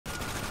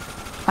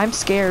I'm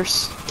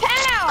scarce.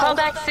 Pow! Call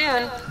back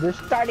soon. We're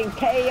starting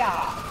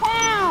chaos.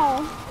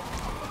 Pow!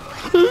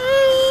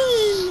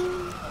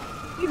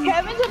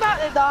 Kevin's about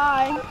to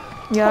die.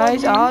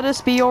 Guys, I'll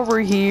just be over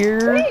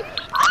here.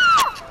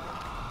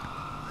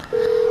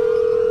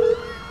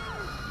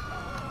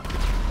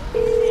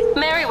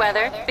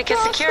 Merryweather, because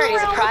security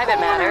is a private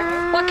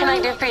matter, what can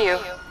I do for you?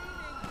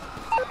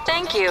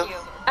 Thank you.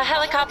 A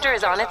helicopter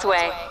is on its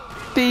way.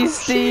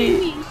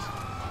 Beastie.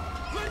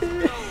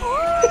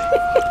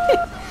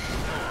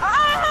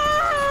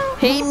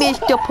 Hey,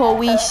 Mr.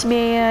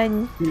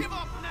 Policeman.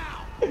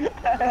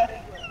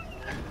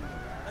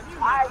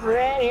 I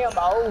ran him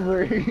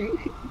over.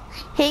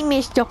 Hey,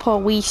 Mr.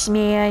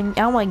 Policeman.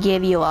 I want to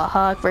give you a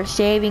hug for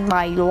saving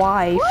my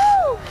life.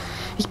 Woo!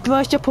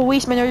 Mr.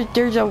 Policeman,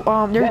 there's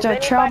a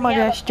child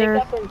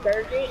molester.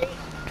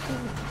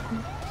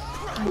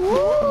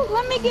 Woo,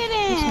 let me get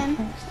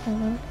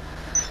in.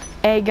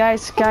 Hey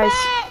guys, you guys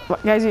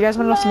want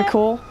to know something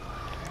cool?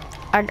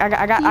 I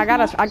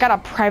got a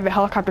private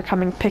helicopter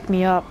coming to pick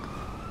me up.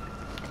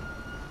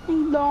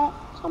 Don't.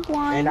 Stop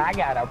lying. And I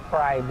got a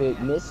private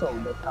missile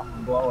to come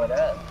and blow it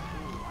up.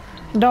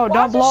 No,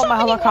 don't blow up my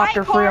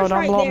helicopter for real.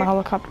 Don't blow up my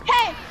helicopter.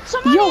 Hey,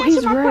 somebody he's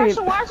answer my right.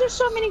 question. Why is there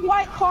so many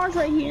white cars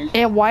right here?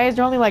 And why is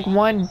there only like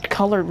one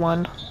colored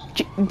one?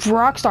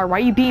 Rockstar, why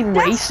are you being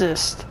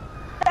racist?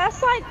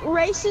 That's like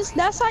racist.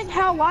 That's like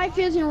how life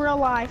is in real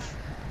life.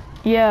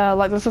 Yeah,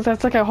 like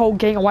that's like a whole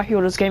gang of white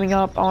people just gaming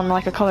up on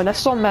like a color. That's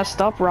so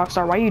messed up,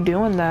 Rockstar. Why are you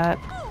doing that?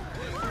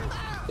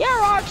 Yeah,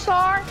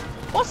 Rockstar.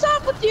 What's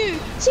up with you?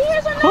 See,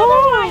 here's another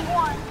white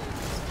one.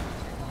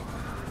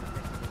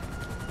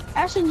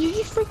 Ashton, did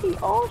you freaking?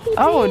 Oh, he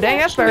Oh, did, dang,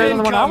 that's better than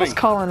the one I was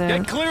calling in.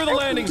 Get clear of the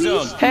landing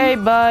zone. Hey,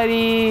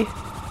 buddy.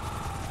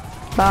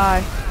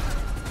 Bye.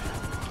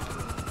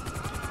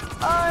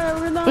 Oh,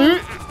 we're done.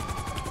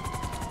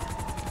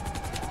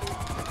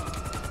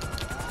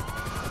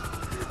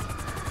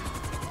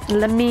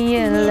 Let me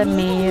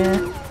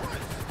in.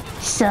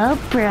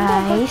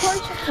 Surprise!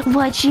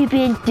 What you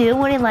been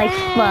doing in like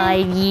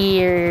 5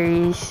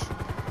 years?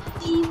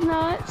 These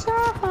nuts.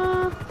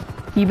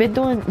 You've been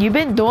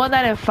doing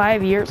that in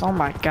 5 years? Oh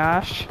my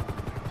gosh.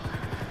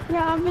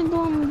 Yeah, I've been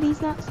doing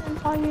these nuts in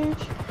 5 years.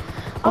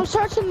 I'm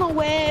searching the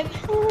web.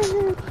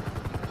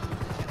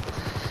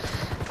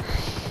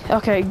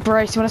 Okay,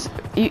 Bryce, you want to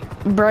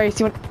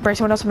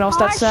know something else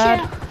that's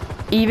sad?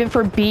 Even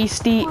for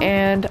Beastie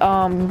and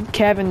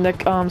Kevin,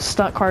 the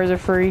stunt cars are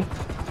free.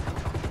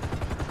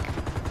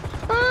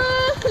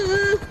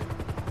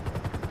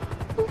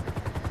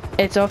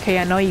 It's okay,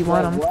 I know you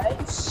want them.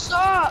 What?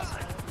 Stop.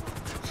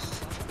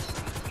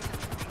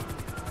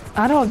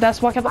 I know,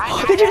 that's why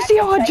did you see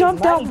how I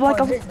jumped out like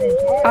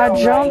I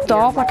jumped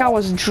off like I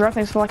was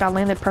drifting, so like I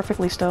landed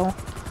perfectly still.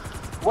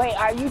 Wait,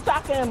 are you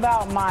talking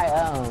about my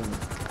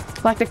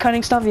like the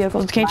cutting stunt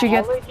vehicles? Can't you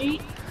get?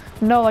 allergy?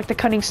 No, like the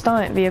cutting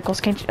stunt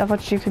vehicles. Can't you? I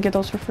thought you could get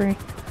those for free.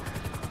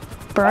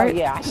 Right? Oh,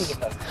 yeah, I can get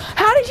those.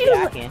 How did you?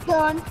 Yeah, I can.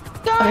 Dun,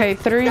 dun, Okay,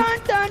 3. dun,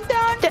 dun,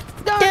 dun, dun,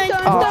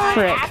 Oh,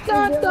 frick.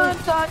 dun, dun,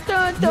 dun,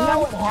 dun, You know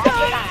what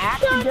happened? I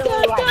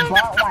accidentally like dun.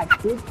 bought like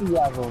 50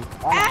 of them.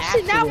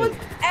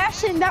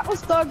 Ashton, that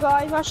was thug,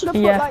 guys. I should have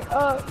put like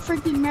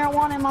freaking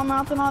marijuana in my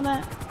mouth and all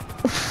that.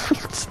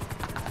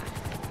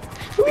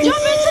 Jump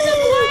into the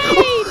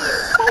blade!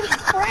 Holy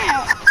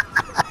crap!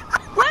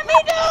 Let me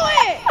do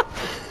it!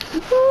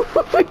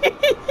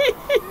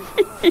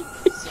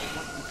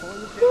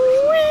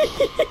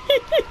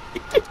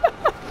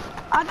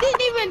 I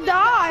didn't even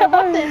die.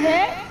 What the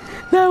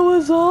heck? That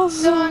was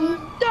awesome.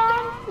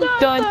 Dun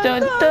Dun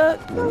dun dun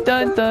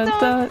dun dun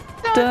dun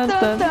dun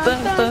dun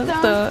dun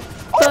dun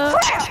dun.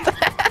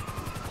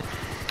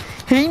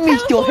 He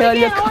missed your I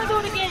helicopter.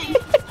 wanna do it again.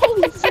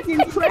 Holy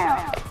freaking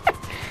crap!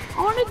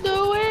 I wanna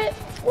do it.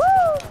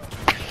 Woo!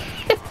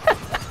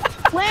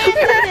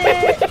 Landed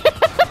it.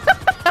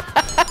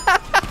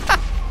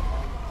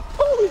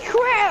 Holy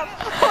crap!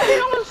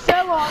 It almost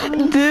fell on me.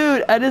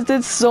 Dude, I just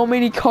did so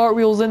many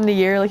cartwheels in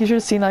the air. Like you should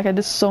have seen, like I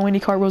did so many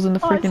cartwheels in the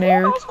freaking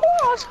air.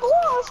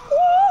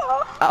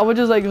 I was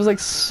just like, it was like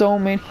so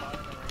many.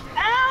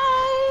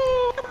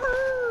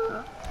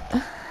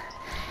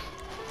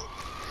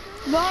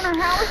 Bonner,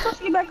 how are we supposed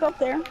to get back up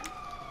there?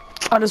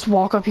 I'll just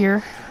walk up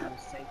here.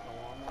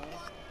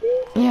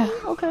 Yeah.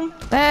 Okay.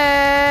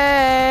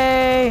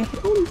 Hey!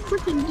 Holy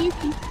freaking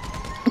dookie.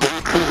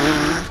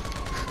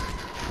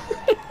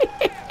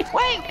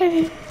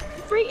 Wait!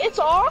 Free, it's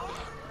off?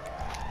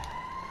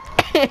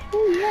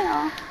 Oh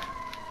yeah.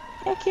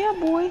 Heck yeah,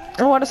 boy.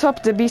 Oh, what is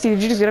up, the Beastie?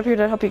 Did you just get up here?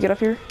 Did I help you get up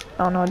here?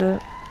 Oh no, I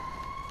didn't.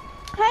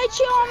 Hey,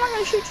 chill, I'm not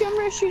gonna shoot you, I'm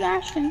gonna shoot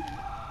Ashton.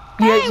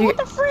 Yeah, Hey, what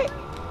the frick?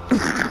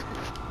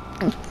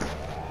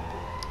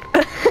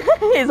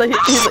 he's like,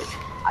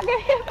 I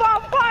got hit by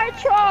a fire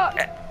truck!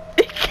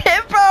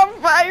 hit by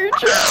a fire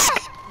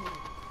truck!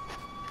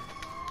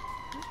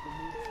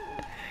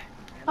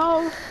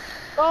 Oh,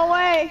 go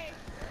away.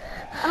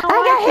 I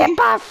got hit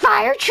by a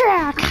fire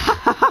truck!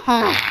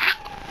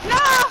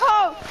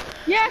 No!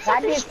 Yes, I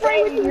I can just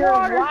spray with saved the your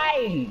water.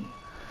 life.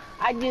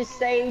 I just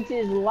saved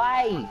his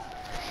life.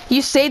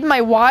 You saved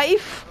my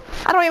wife?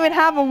 I don't even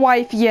have a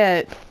wife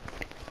yet.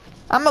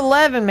 I'm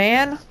 11,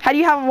 man. How do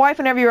you have a wife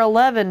whenever you're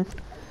 11?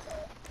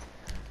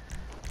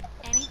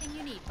 Anything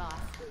you need, boss.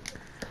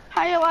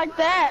 How you like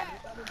that?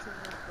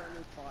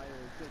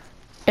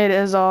 It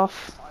is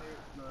off.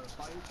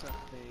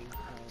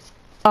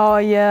 Oh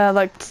yeah,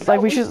 like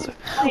we should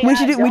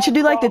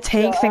do like the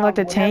tank thing,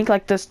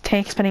 like this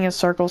tank spinning in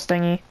circles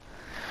thingy.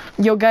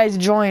 Yo guys,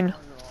 join.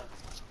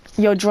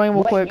 Yo, join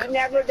real quick. You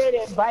never did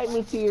invite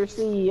me to your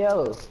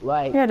CEO.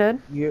 Like, Yeah, I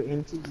did. you're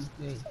into the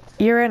thing.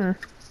 You're in.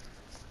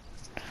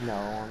 No,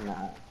 I'm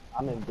not.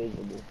 I'm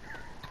invisible.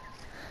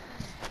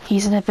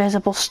 He's an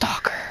invisible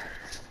stalker.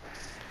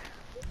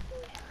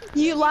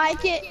 Do you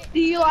like it? Do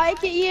you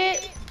like it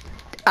yet?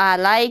 I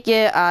like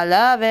it. I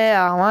love it.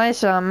 I want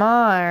some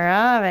more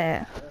of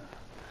it.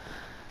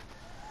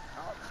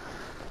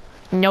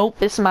 Nope,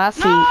 it's my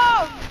seat. No!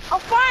 A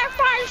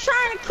firefighter's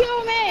trying to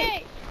kill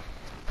me!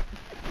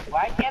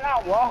 Why can't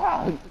I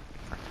walk?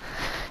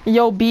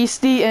 Yo,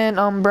 Beastie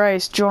and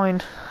Bryce,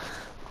 join.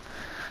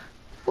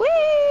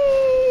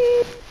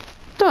 Whee!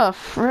 The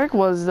frick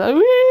was that?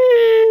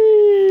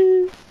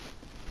 Whee!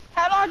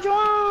 How do I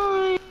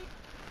join?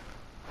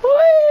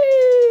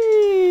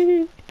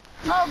 Whee!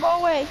 No, go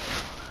away.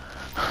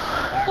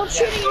 Stop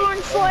shooting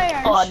orange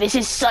flares. Oh, this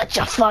is such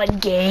a fun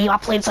game. I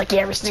play this like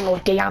every single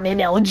day. I'm in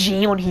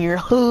LG on here.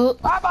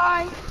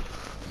 Bye-bye.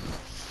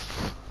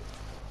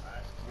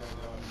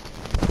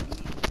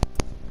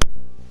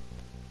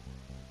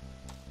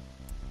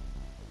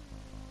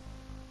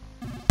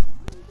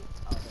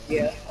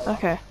 Yeah.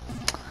 Okay.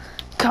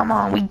 Come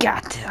on, we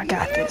got this. I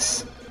got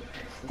this.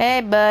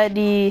 Hey,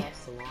 buddy.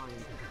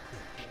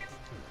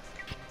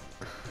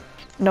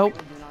 Nope.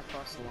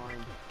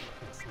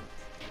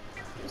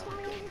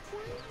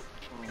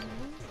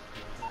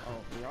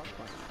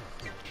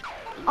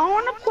 I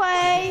wanna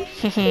play.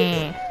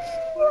 Hehe.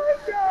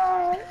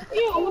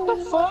 Ew, what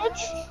the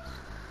fudge?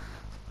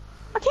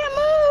 I can't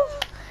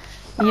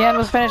move. Yeah, I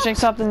was finishing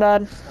something,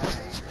 Dad.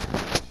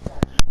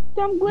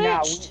 I'm Nah,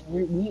 glitched.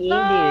 we ended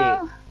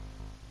it.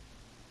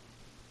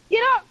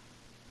 Get up.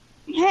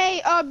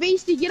 Hey,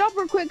 Beastie, get up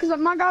real quick, cause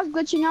my guy's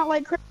glitching out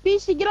like crazy.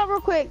 Beastie, get up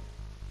real quick.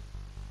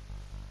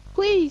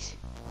 Please.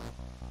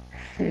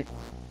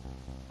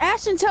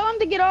 Ashton, tell him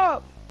to get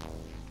up.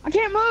 I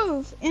can't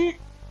move. And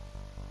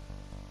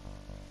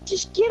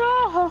just get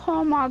up.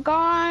 Oh my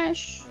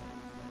gosh.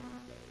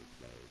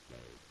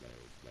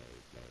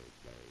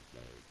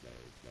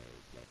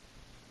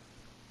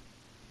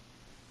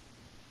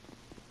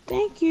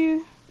 Thank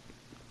you.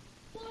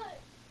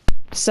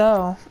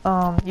 So,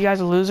 you guys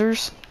are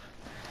losers.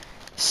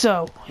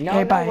 So, No,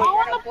 everybody, I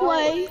wanna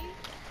play.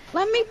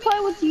 Let me play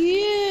with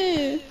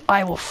you.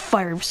 I will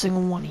fire every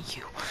single one of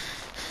you.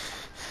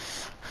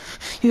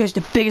 You guys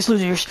are the biggest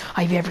losers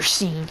I've ever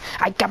seen.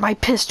 I got my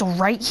pistol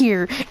right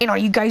here, and all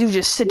you guys who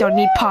just sit down and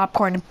eat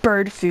popcorn and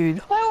bird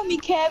food. Play with me,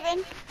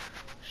 Kevin.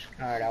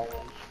 Alright, I won.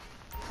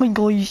 My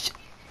gosh.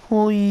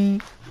 Holy.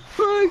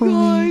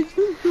 Hi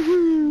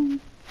guys.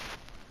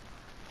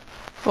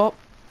 Well,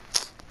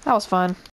 that was fun.